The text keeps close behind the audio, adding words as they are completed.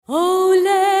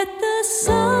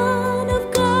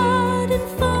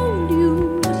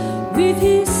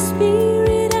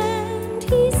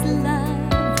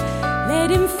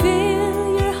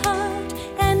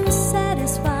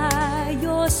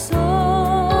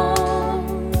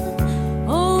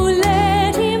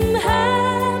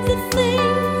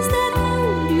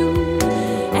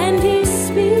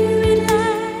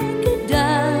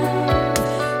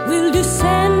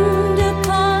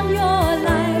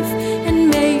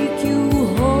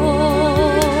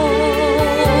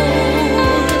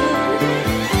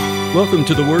Welcome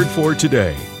to the Word for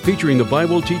Today, featuring the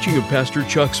Bible teaching of Pastor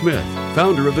Chuck Smith,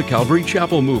 founder of the Calvary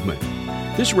Chapel Movement.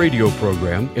 This radio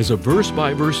program is a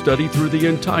verse-by-verse study through the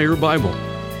entire Bible.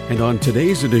 And on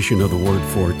today's edition of the Word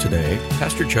for Today,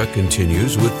 Pastor Chuck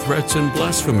continues with threats and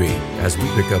blasphemy as we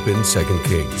pick up in 2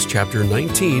 Kings chapter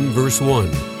 19, verse 1.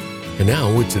 And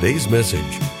now with today's message,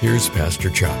 here's Pastor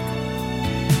Chuck.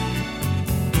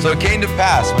 So it came to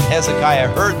pass when Hezekiah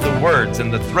heard the words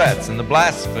and the threats and the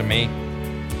blasphemy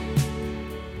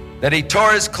that he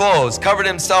tore his clothes, covered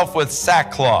himself with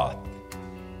sackcloth,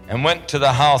 and went to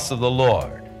the house of the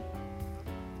Lord.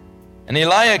 And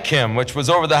Eliakim, which was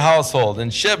over the household,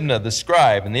 and Shebna the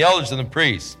scribe, and the elders and the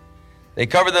priests, they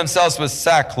covered themselves with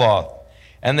sackcloth.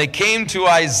 And they came to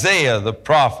Isaiah the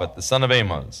prophet, the son of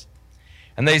Amos.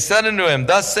 And they said unto him,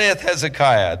 Thus saith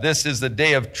Hezekiah, This is the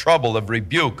day of trouble, of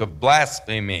rebuke, of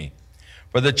blasphemy.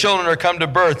 For the children are come to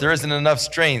birth, there isn't enough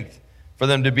strength for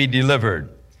them to be delivered.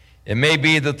 It may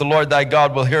be that the Lord thy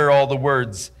God will hear all the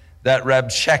words that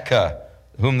Rabshakeh,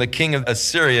 whom the king of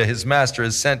Assyria, his master,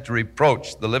 has sent to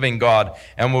reproach the living God,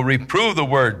 and will reprove the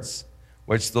words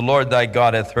which the Lord thy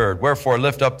God hath heard. Wherefore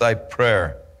lift up thy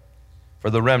prayer for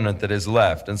the remnant that is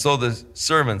left. And so the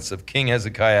servants of King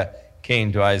Hezekiah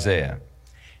came to Isaiah.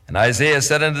 And Isaiah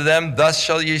said unto them, Thus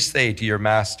shall ye say to your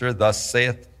master, Thus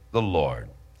saith the Lord.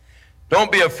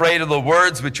 Don't be afraid of the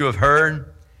words which you have heard,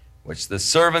 which the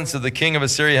servants of the king of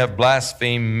Assyria have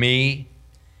blasphemed me.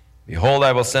 Behold,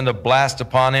 I will send a blast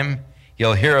upon him.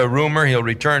 He'll hear a rumor. He'll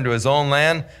return to his own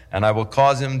land, and I will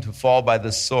cause him to fall by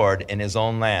the sword in his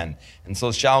own land. And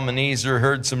so Shalmaneser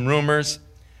heard some rumors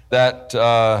that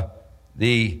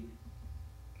the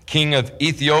king of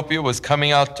Ethiopia was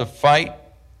coming out to fight.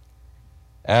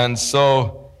 And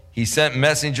so he sent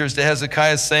messengers to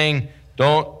Hezekiah saying,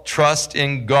 Don't trust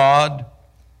in God.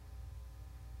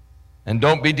 And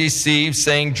don't be deceived,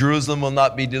 saying Jerusalem will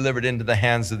not be delivered into the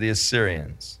hands of the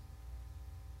Assyrians.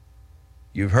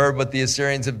 You've heard what the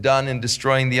Assyrians have done in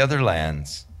destroying the other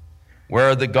lands. Where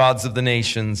are the gods of the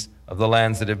nations of the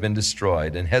lands that have been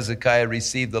destroyed? And Hezekiah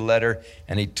received the letter,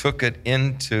 and he took it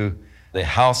into the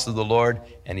house of the Lord,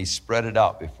 and he spread it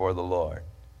out before the Lord.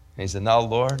 And he said, Now,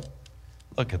 Lord,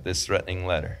 look at this threatening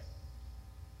letter.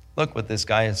 Look what this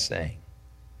guy is saying.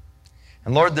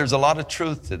 And Lord, there's a lot of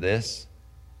truth to this.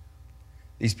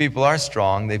 These people are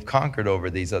strong. They've conquered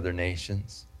over these other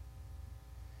nations.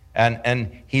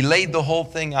 And he laid the whole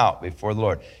thing out before the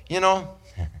Lord. You know,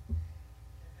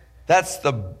 that's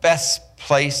the best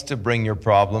place to bring your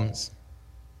problems.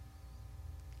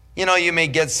 You know, you may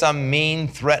get some mean,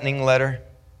 threatening letter.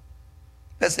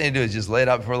 Best thing to do is just lay it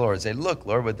out before the Lord and say, Look,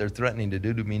 Lord, what they're threatening to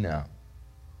do to me now.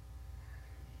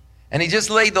 And he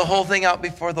just laid the whole thing out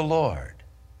before the Lord.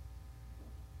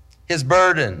 His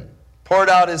burden, poured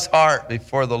out his heart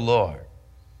before the Lord.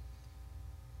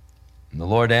 And the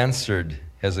Lord answered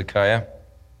Hezekiah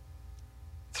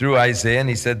through Isaiah, and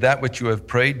he said, That which you have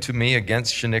prayed to me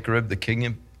against Sennacherib, the king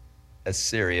of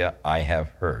Assyria, I have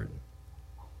heard.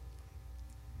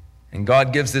 And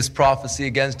God gives this prophecy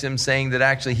against him, saying that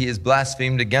actually he has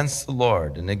blasphemed against the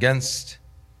Lord and against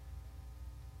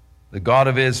the God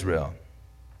of Israel.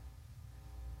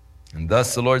 And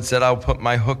thus the Lord said, I will put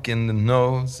my hook in the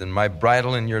nose and my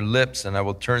bridle in your lips, and I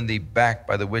will turn thee back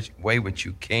by the way which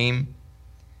you came.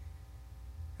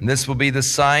 And this will be the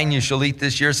sign you shall eat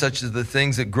this year, such as the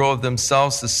things that grow of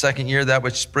themselves. The second year, that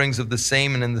which springs of the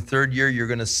same. And in the third year, you're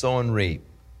going to sow and reap.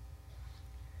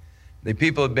 The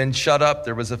people have been shut up.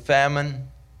 There was a famine.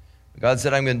 God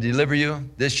said, I'm going to deliver you.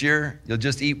 This year, you'll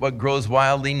just eat what grows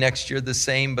wildly. Next year, the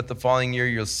same. But the following year,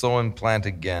 you'll sow and plant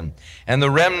again. And the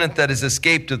remnant that has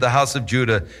escaped to the house of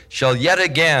Judah shall yet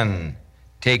again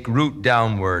take root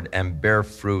downward and bear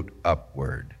fruit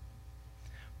upward.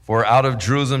 For out of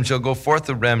Jerusalem shall go forth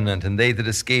the remnant, and they that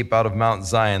escape out of Mount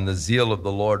Zion, the zeal of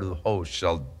the Lord of hosts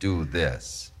shall do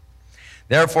this.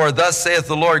 Therefore, thus saith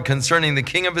the Lord concerning the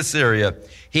king of Assyria,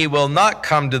 He will not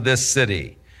come to this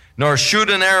city, nor shoot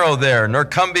an arrow there, nor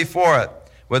come before it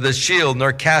with a shield,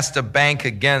 nor cast a bank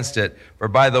against it. For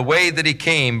by the way that he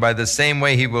came, by the same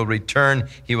way he will return.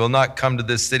 He will not come to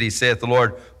this city, saith the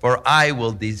Lord, for I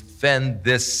will defend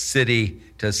this city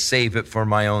to save it for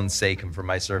my own sake and for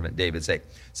my servant David's sake.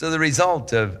 So the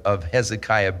result of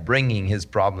Hezekiah bringing his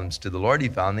problems to the Lord, he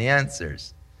found the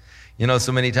answers. You know,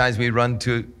 so many times we run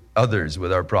to others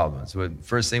with our problems.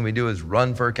 First thing we do is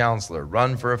run for a counselor,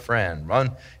 run for a friend,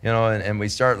 run, and we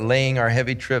start laying our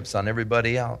heavy trips on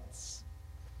everybody else.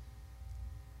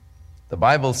 The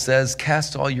Bible says,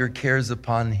 cast all your cares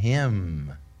upon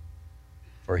him,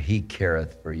 for he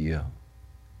careth for you.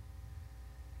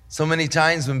 So many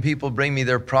times when people bring me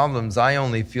their problems, I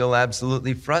only feel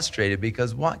absolutely frustrated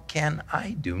because what can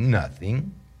I do?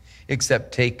 Nothing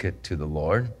except take it to the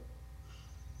Lord.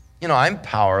 I'm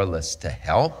powerless to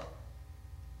help.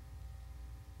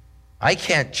 I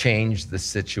can't change the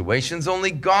situations.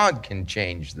 Only God can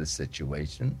change the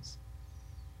situations.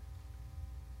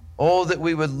 Oh, that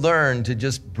we would learn to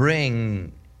just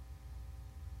bring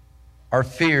our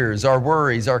fears, our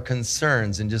worries, our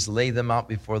concerns, and just lay them out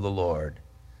before the Lord.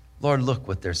 Lord, look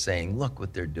what they're saying. Look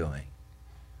what they're doing.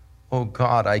 Oh,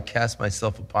 God, I cast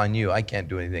myself upon you. I can't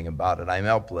do anything about it. I'm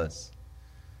helpless.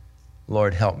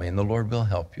 Lord, help me. And the Lord will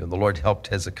help you. And the Lord helped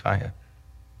Hezekiah.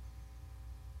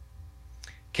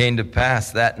 Came to pass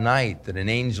that night that an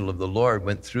angel of the Lord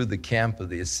went through the camp of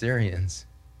the Assyrians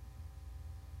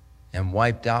and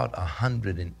wiped out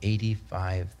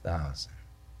 185,000.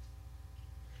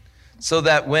 So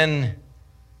that when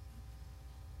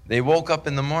they woke up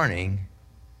in the morning,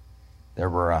 there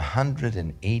were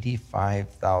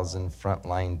 185,000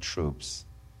 frontline troops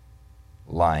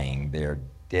lying there,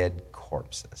 dead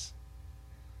corpses.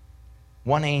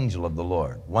 One angel of the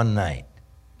Lord, one night,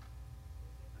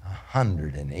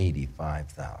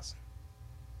 185,000.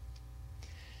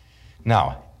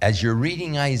 Now, as you're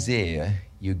reading Isaiah,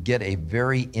 you get a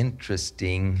very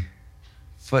interesting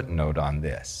footnote on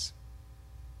this.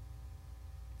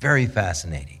 Very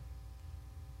fascinating.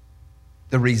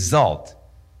 The result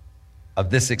of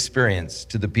this experience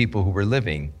to the people who were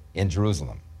living in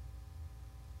Jerusalem.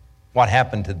 What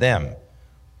happened to them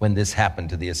when this happened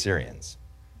to the Assyrians?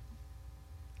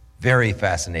 Very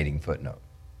fascinating footnote.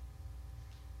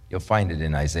 You'll find it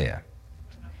in Isaiah.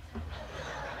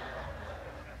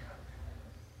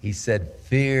 He said,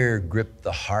 fear gripped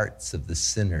the hearts of the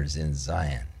sinners in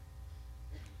Zion.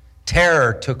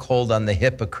 Terror took hold on the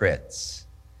hypocrites.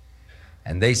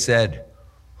 And they said,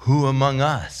 who among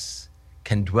us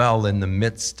can dwell in the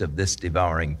midst of this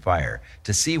devouring fire?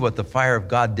 To see what the fire of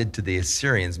God did to the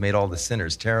Assyrians made all the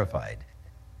sinners terrified.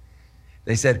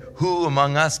 They said, who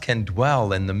among us can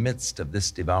dwell in the midst of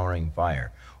this devouring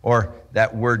fire? Or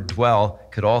that word dwell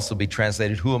could also be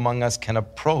translated, who among us can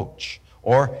approach?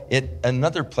 Or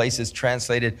another place is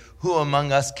translated, who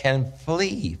among us can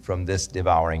flee from this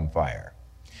devouring fire?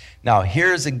 Now,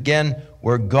 here's again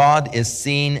where God is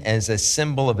seen as a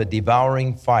symbol of a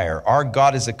devouring fire. Our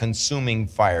God is a consuming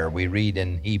fire, we read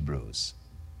in Hebrews.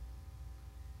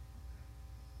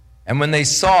 And when they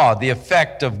saw the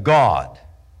effect of God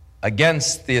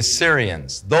against the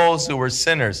Assyrians, those who were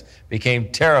sinners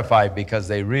became terrified because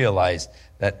they realized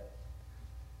that,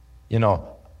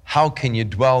 how can you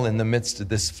dwell in the midst of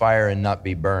this fire and not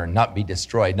be burned, not be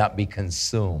destroyed, not be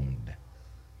consumed?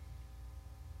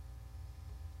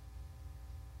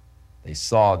 They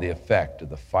saw the effect of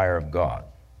the fire of God.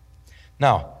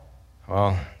 Now,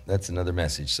 that's another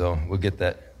message, so we'll get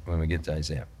that when we get to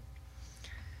Isaiah.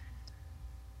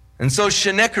 And so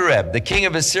Sennacherib, the king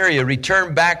of Assyria,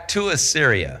 returned back to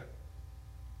Assyria.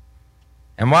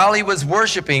 And while he was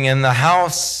worshiping in the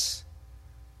house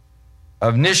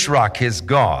of Nisroch, his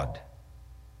god,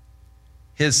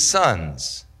 his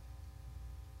sons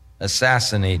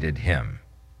assassinated him.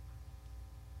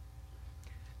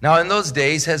 Now, in those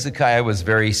days, Hezekiah was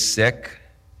very sick.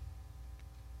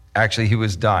 Actually, he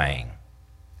was dying.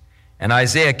 And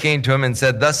Isaiah came to him and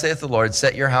said, thus saith the Lord,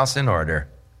 set your house in order,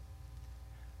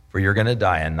 for you're going to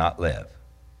die and not live.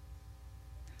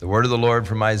 The word of the Lord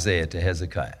from Isaiah to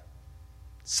Hezekiah.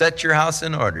 Set your house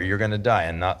in order, you're going to die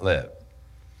and not live.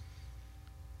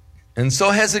 And so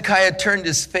Hezekiah turned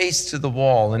his face to the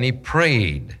wall and he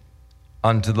prayed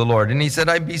unto the Lord. And he said,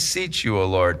 I beseech you, O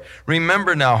Lord,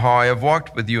 remember now how I have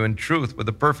walked with you in truth with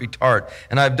a perfect heart,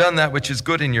 and I have done that which is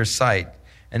good in your sight.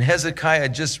 And Hezekiah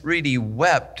just really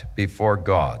wept before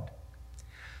God.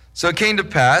 So it came to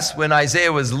pass when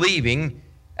Isaiah was leaving,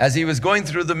 as he was going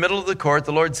through the middle of the court,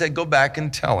 the Lord said, go back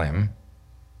and tell him,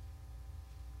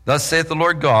 thus saith the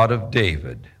Lord God of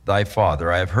David, thy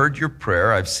father, I have heard your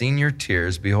prayer, I have seen your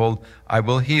tears. Behold, I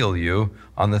will heal you.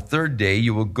 On the third day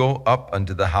you will go up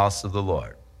unto the house of the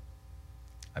Lord.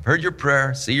 I've heard your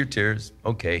prayer, see your tears.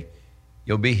 Okay,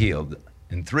 you'll be healed.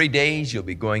 In 3 days you'll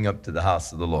be going up to the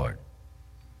house of the Lord.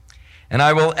 And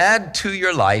I will add to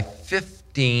your life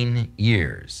 15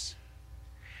 years.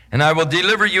 And I will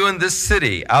deliver you in this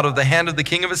city out of the hand of the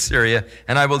king of Assyria,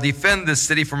 and I will defend this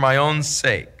city for my own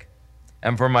sake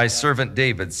and for my servant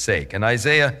David's sake. And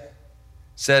Isaiah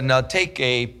said, now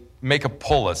make a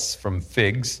poultice from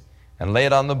figs and lay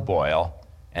it on the boil,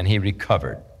 and he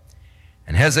recovered.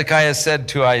 And Hezekiah said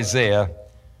to Isaiah,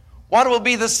 what will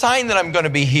be the sign that I'm going to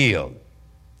be healed?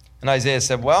 And Isaiah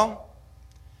said, well,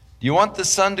 do you want the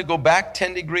sun to go back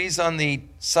 10 degrees on the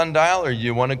sundial, or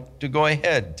you want it to go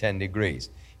ahead 10 degrees?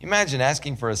 Imagine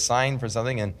asking for a sign for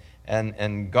something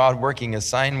and God working a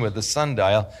sign with the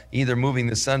sundial, either moving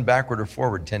the sun backward or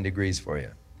forward 10 degrees for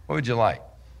you. What would you like?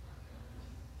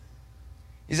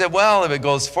 He said, well, if it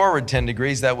goes forward 10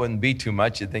 degrees, that wouldn't be too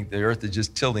much. You'd think the earth is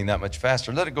just tilting that much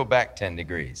faster. Let it go back 10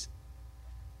 degrees.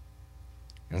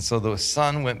 And so the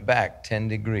sun went back 10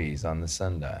 degrees on the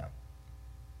sundial.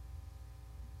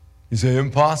 You say,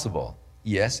 impossible.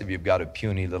 Yes, if you've got a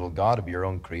puny little God of your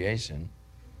own creation.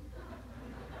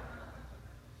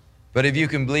 But if you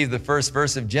can believe the first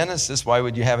verse of Genesis, why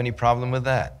would you have any problem with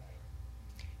that?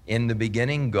 In the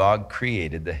beginning, God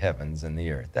created the heavens and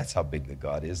the earth. That's how big the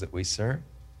God is that we serve.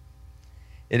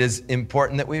 It is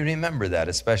important that we remember that,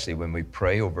 especially when we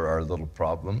pray over our little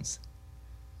problems.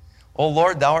 O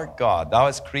Lord, thou art God. Thou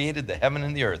hast created the heaven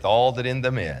and the earth, all that in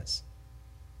them is.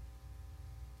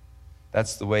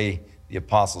 That's the way the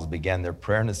apostles began their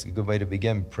prayer, and it's a good way to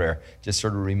begin prayer, just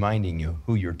sort of reminding you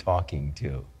who you're talking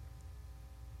to.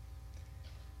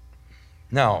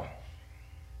 Now,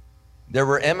 there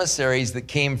were emissaries that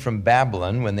came from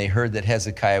Babylon when they heard that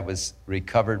Hezekiah was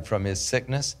recovered from his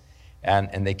sickness.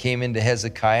 And they came into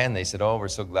Hezekiah and they said, oh, we're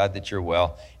so glad that you're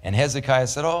well. And Hezekiah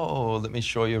said, oh, let me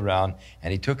show you around.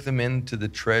 And he took them into the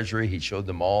treasury. He showed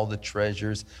them all the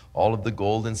treasures, all of the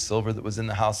gold and silver that was in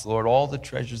the house of the Lord, all the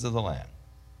treasures of the land.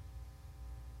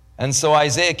 And so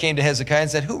Isaiah came to Hezekiah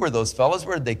and said, who were those fellows?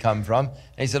 Where did they come from?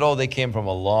 And he said, oh, they came from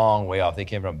a long way off. They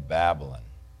came from Babylon.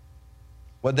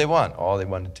 What did they want? Oh, they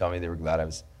wanted to tell me they were glad I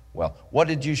was well. What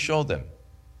did you show them?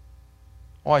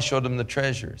 Oh, I showed them the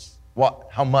treasures. What?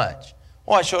 How much?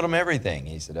 Oh, I showed them everything.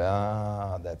 He said,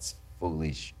 that's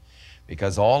foolish,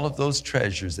 because all of those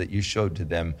treasures that you showed to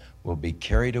them will be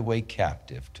carried away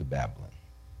captive to Babylon.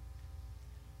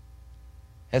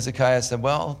 Hezekiah said,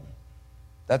 well,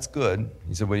 that's good.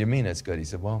 He said, what do you mean it's good? He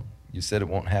said, well, you said it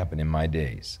won't happen in my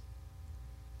days.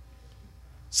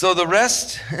 So the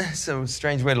rest, it's a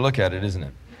strange way to look at it, isn't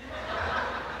it?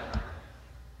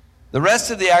 The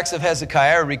rest of the acts of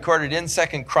Hezekiah are recorded in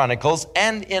 2 Chronicles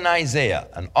and in Isaiah.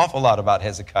 An awful lot about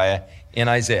Hezekiah in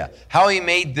Isaiah. How he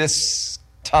made this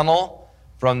tunnel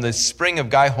from the spring of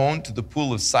Gihon to the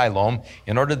pool of Siloam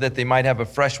in order that they might have a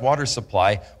fresh water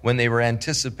supply when they were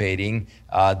anticipating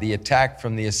the attack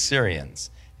from the Assyrians.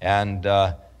 And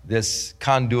this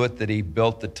conduit that he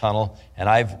built, the tunnel, and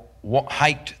I've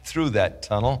hiked through that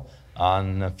tunnel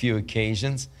on a few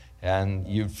occasions, and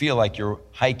you feel like you're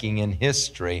hiking in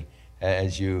history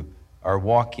as you are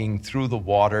walking through the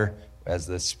water as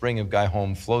the spring of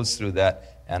Gihon flows through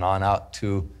that and on out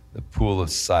to the pool of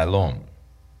Siloam.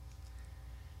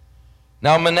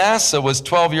 Now Manasseh was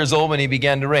 12 years old when he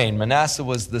began to reign. Manasseh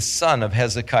was the son of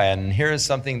Hezekiah. And here is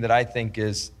something that I think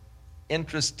is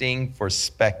interesting for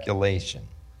speculation.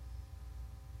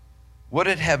 Would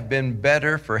it have been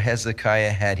better for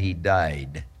Hezekiah had he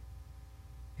died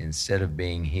instead of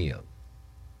being healed?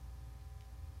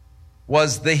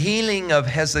 Was the healing of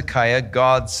Hezekiah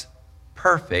God's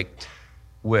perfect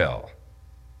will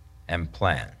and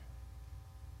plan?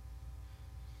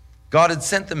 God had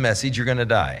sent the message, you're going to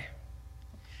die.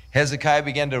 Hezekiah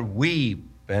began to weep.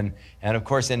 And of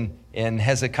course, in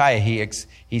Hezekiah,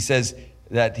 he says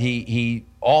that he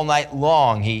all night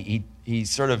long, he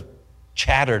sort of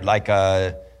chattered like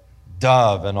a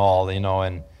dove and all,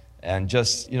 and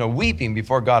just, weeping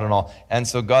before God and all. And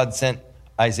so God sent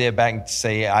Isaiah back to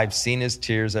say, I've seen his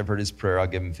tears, I've heard his prayer, I'll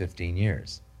give him 15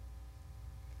 years.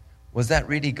 Was that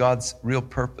really God's real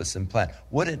purpose and plan?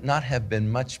 Would it not have been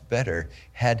much better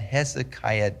had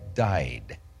Hezekiah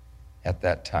died at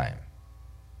that time?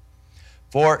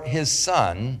 For his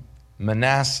son,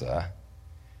 Manasseh,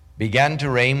 began to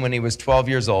reign when he was 12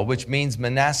 years old, which means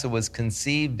Manasseh was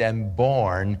conceived and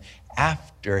born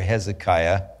after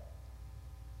Hezekiah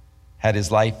had his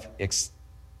life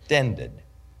extended.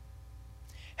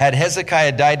 Had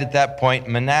Hezekiah died at that point,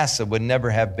 Manasseh would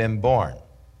never have been born.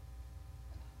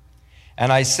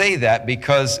 And I say that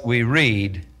because we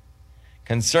read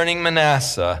concerning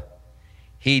Manasseh,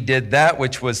 he did that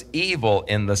which was evil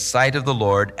in the sight of the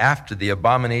Lord after the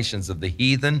abominations of the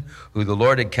heathen, who the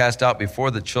Lord had cast out before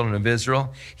the children of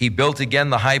Israel. He built again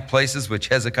the high places which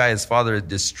Hezekiah his father had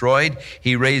destroyed.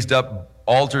 He raised up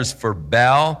altars for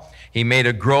Baal. He made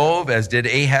a grove, as did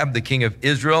Ahab, the king of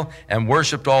Israel, and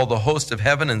worshipped all the host of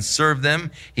heaven and served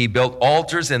them. He built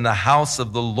altars in the house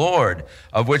of the Lord,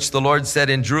 of which the Lord said,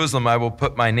 in Jerusalem I will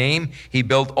put my name. He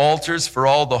built altars for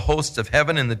all the hosts of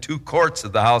heaven in the two courts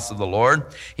of the house of the Lord.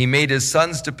 He made his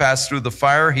sons to pass through the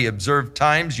fire. He observed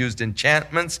times, used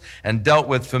enchantments, and dealt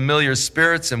with familiar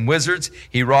spirits and wizards.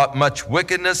 He wrought much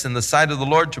wickedness in the sight of the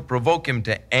Lord to provoke him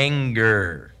to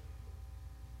anger.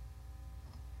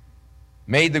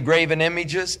 made the graven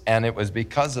images, and it was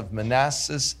because of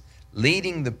Manasseh's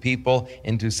leading the people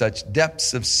into such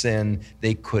depths of sin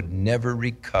they could never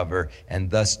recover, and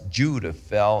thus Judah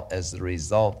fell as the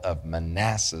result of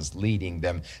Manasseh's leading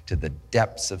them to the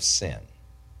depths of sin.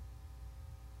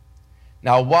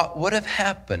 Now, what would have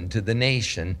happened to the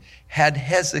nation had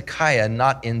Hezekiah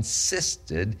not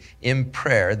insisted in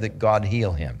prayer that God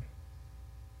heal him?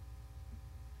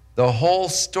 The whole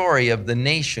story of the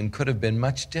nation could have been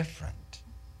much different.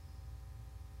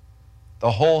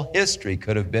 The whole history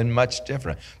could have been much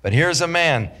different. But here's a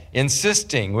man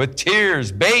insisting with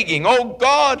tears, begging, "Oh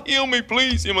God, heal me,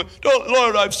 please heal me.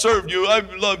 Lord, I've served you,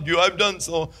 I've loved you, I've done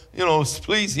so,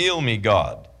 please heal me,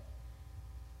 God."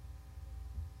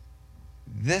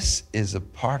 This is a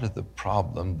part of the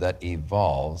problem that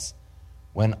evolves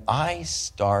when I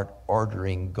start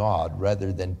ordering God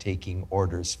rather than taking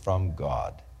orders from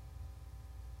God.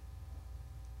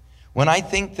 When I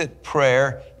think that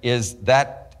prayer is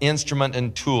that instrument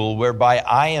and tool whereby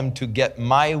I am to get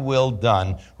my will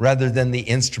done rather than the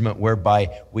instrument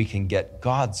whereby we can get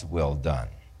God's will done,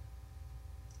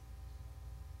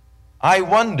 I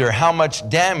wonder how much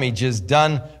damage is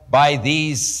done by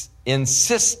these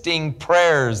insisting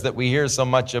prayers that we hear so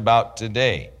much about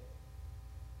today.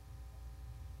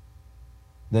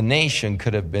 The nation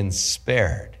could have been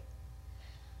spared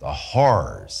the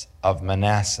horrors of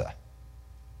Manasseh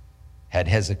had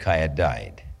Hezekiah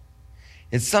died.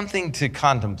 It's something to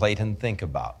contemplate and think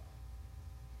about.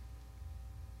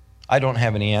 I don't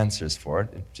have any answers for it.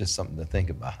 It's just something to think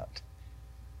about.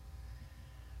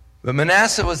 But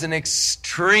Manasseh was an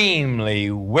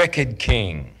extremely wicked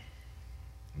king.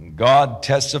 God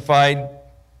testified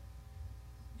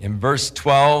in verse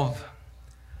 12,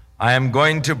 "I am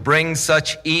going to bring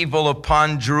such evil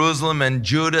upon Jerusalem and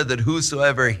Judah that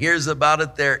whosoever hears about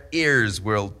it, their ears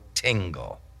will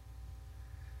tingle.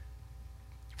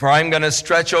 For I'm going to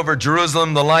stretch over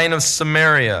Jerusalem the line of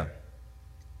Samaria,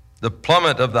 the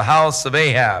plummet of the house of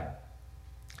Ahab.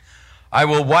 I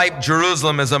will wipe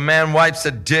Jerusalem as a man wipes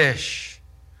a dish,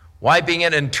 wiping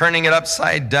it and turning it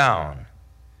upside down.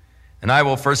 And I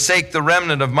will forsake the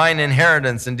remnant of mine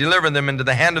inheritance and deliver them into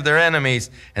the hand of their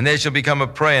enemies, and they shall become a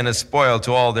prey and a spoil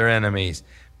to all their enemies,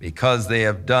 because they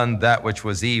have done that which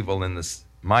was evil in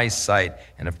my sight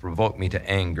and have provoked me to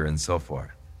anger," and so forth.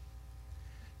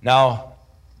 Now,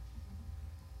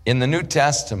 in the New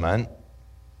Testament,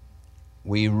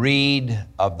 we read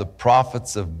of the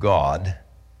prophets of God,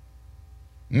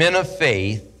 men of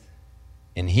faith,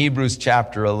 in Hebrews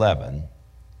chapter 11,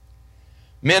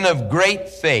 men of great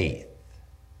faith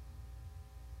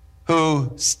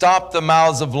who stopped the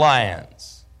mouths of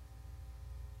lions,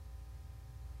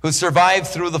 who survived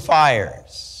through the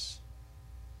fires,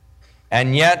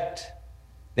 and yet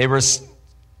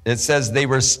it says they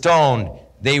were stoned.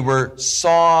 They were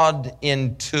sawed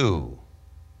in two.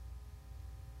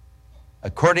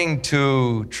 According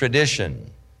to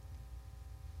tradition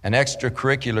and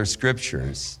extracurricular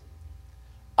scriptures,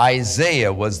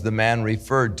 Isaiah was the man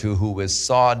referred to who was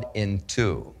sawed in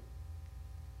two.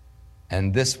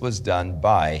 And this was done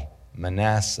by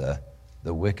Manasseh,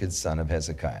 the wicked son of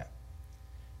Hezekiah.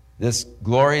 This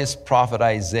glorious prophet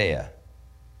Isaiah,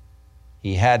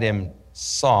 he had him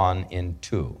sawn in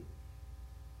two.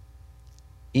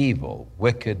 Evil,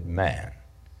 wicked man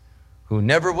who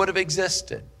never would have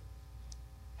existed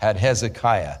had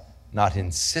Hezekiah not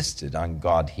insisted on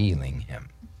God healing him.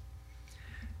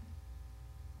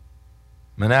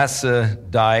 Manasseh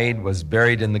died, was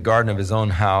buried in the garden of his own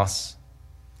house,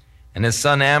 and his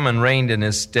son Amon reigned in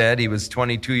his stead. He was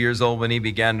 22 years old when he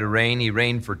began to reign. He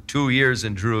reigned for 2 years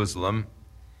in Jerusalem,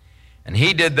 and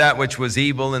he did that which was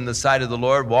evil in the sight of the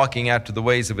Lord, walking after the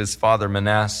ways of his father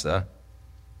Manasseh.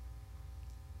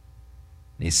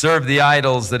 He served the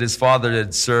idols that his father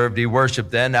had served. He worshiped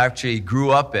them. Actually, he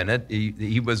grew up in it.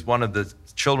 He was one of the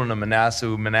children of Manasseh,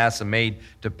 who Manasseh made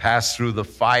to pass through the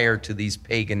fire to these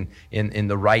pagan, in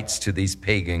the rites to these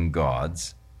pagan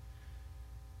gods.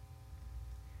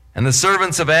 And the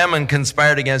servants of Ammon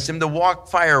conspired against him to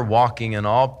fire walking and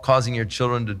all, causing your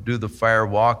children to do the fire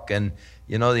walk. And,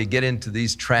 they get into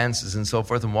these trances and so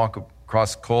forth and walk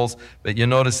across coals. But you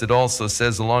notice it also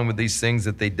says, along with these things,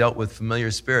 that they dealt with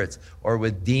familiar spirits or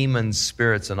with demon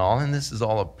spirits and all. And this is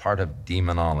all a part of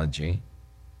demonology.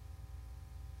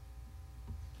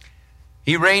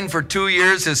 He reigned for 2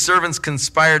 years. His servants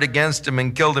conspired against him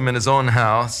and killed him in his own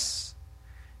house.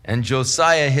 And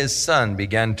Josiah, his son,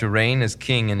 began to reign as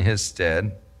king in his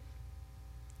stead.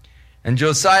 And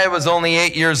Josiah was only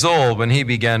 8 years old when he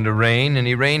began to reign, and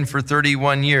he reigned for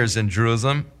 31 years in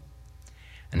Jerusalem.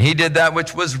 And he did that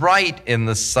which was right in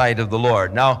the sight of the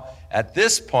Lord. Now, at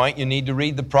this point, you need to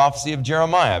read the prophecy of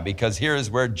Jeremiah, because here is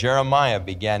where Jeremiah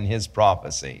began his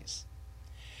prophecies.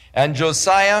 And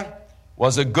Josiah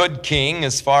was a good king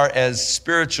as far as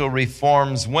spiritual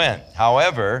reforms went.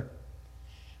 However,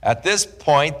 at this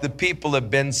point, the people have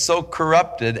been so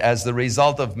corrupted as the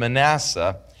result of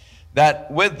Manasseh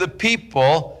that with the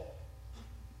people,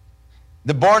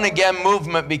 the born-again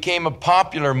movement became a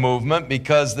popular movement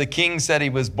because the king said he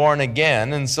was born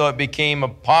again, and so it became a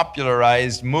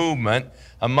popularized movement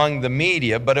among the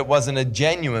media, but it wasn't a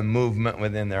genuine movement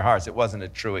within their hearts. It wasn't a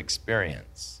true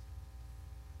experience.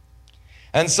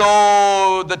 And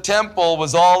so the temple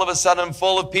was all of a sudden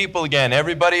full of people again.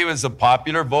 Everybody, was a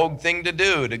popular vogue thing to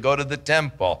do, to go to the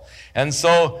temple. And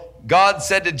so God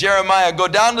said to Jeremiah, go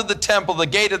down to the temple, the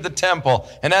gate of the temple,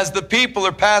 and as the people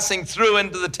are passing through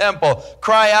into the temple,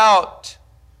 cry out,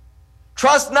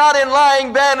 trust not in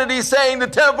lying vanity, saying, the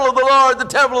temple of the Lord, the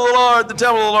temple of the Lord, the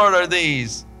temple of the Lord are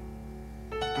these.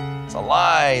 It's a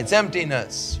lie. It's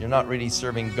emptiness. You're not really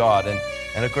serving God.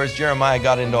 And of course, Jeremiah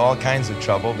got into all kinds of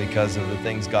trouble because of the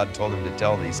things God told him to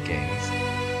tell these kings.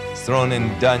 He's thrown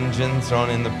in dungeons, thrown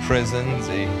in the prisons.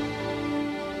 He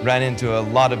ran into a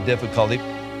lot of difficulty.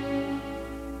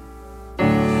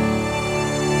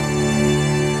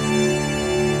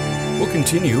 We'll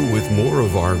continue with more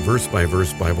of our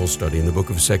verse-by-verse Bible study in the book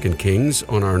of 2 Kings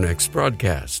on our next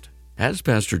broadcast, as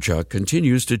Pastor Chuck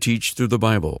continues to teach through the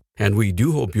Bible, and we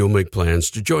do hope you'll make plans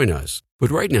to join us. But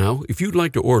right now, if you'd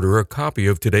like to order a copy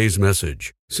of today's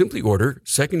message, simply order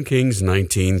 2 Kings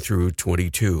 19 through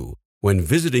 22 when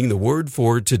visiting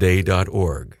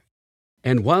thewordfortoday.org.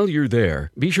 And while you're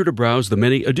there, be sure to browse the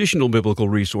many additional biblical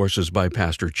resources by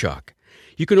Pastor Chuck.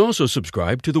 You can also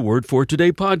subscribe to the Word for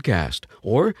Today podcast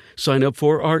or sign up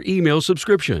for our email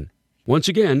subscription. Once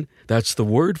again, that's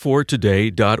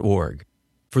thewordfortoday.org.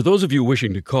 For those of you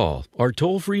wishing to call, our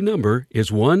toll-free number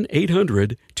is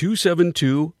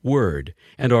 1-800-272-WORD,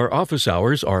 and our office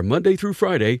hours are Monday through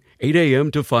Friday, 8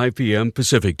 a.m. to 5 p.m.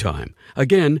 Pacific Time.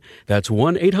 Again, that's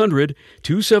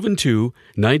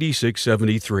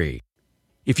 1-800-272-9673.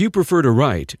 If you prefer to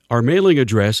write, our mailing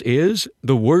address is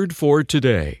The Word for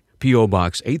Today, P.O.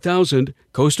 Box 8000,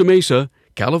 Costa Mesa,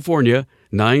 California,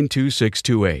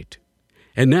 92628.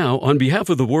 And now, on behalf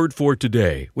of the Word for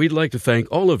Today, we'd like to thank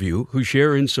all of you who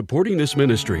share in supporting this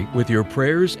ministry with your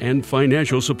prayers and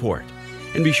financial support.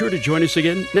 And be sure to join us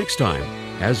again next time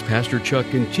as Pastor Chuck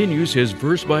continues his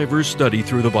verse-by-verse study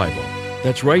through the Bible.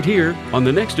 That's right here on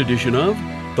the next edition of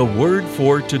The Word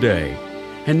for Today.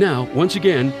 And now, once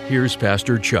again, here's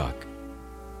Pastor Chuck.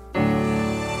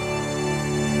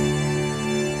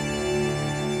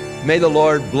 May the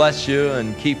Lord bless you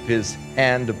and keep His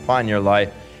hand upon your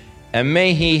life. And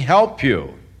may He help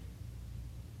you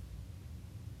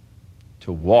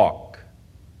to walk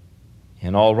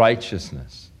in all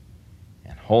righteousness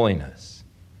and holiness,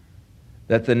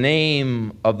 that the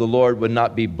name of the Lord would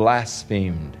not be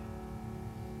blasphemed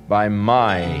by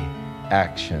my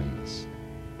actions,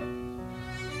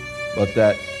 but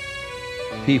that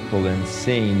people, in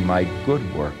seeing my good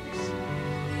works,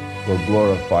 will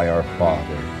glorify our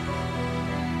Father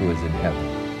who is in heaven.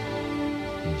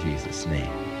 In Jesus' name.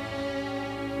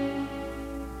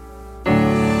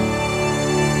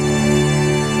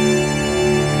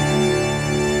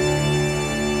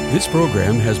 This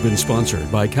program has been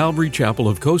sponsored by Calvary Chapel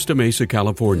of Costa Mesa,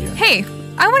 California. Hey,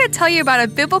 I want to tell you about a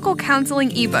biblical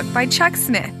counseling ebook by Chuck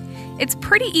Smith. It's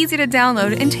pretty easy to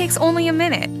download and takes only a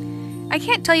minute. I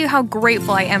can't tell you how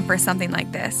grateful I am for something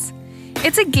like this.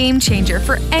 It's a game changer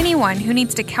for anyone who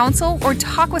needs to counsel or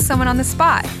talk with someone on the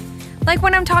spot. Like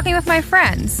when I'm talking with my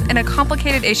friends and a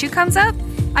complicated issue comes up,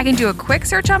 I can do a quick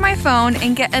search on my phone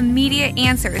and get immediate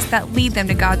answers that lead them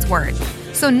to God's Word.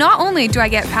 So not only do I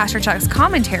get Pastor Chuck's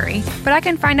commentary, but I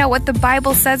can find out what the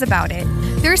Bible says about it.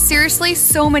 There's seriously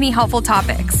so many helpful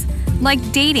topics,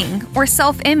 like dating or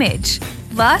self-image,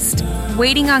 lust,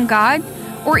 waiting on God,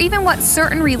 or even what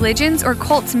certain religions or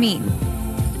cults mean.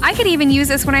 I could even use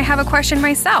this when I have a question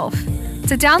myself.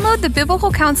 To download the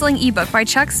Biblical Counseling ebook by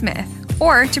Chuck Smith,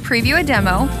 or to preview a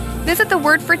demo, visit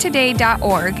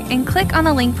thewordfortoday.org and click on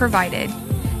the link provided.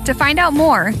 To find out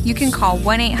more, you can call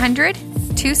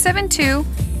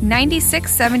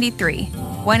 1-800-272-9673.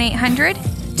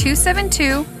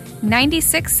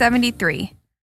 1-800-272-9673.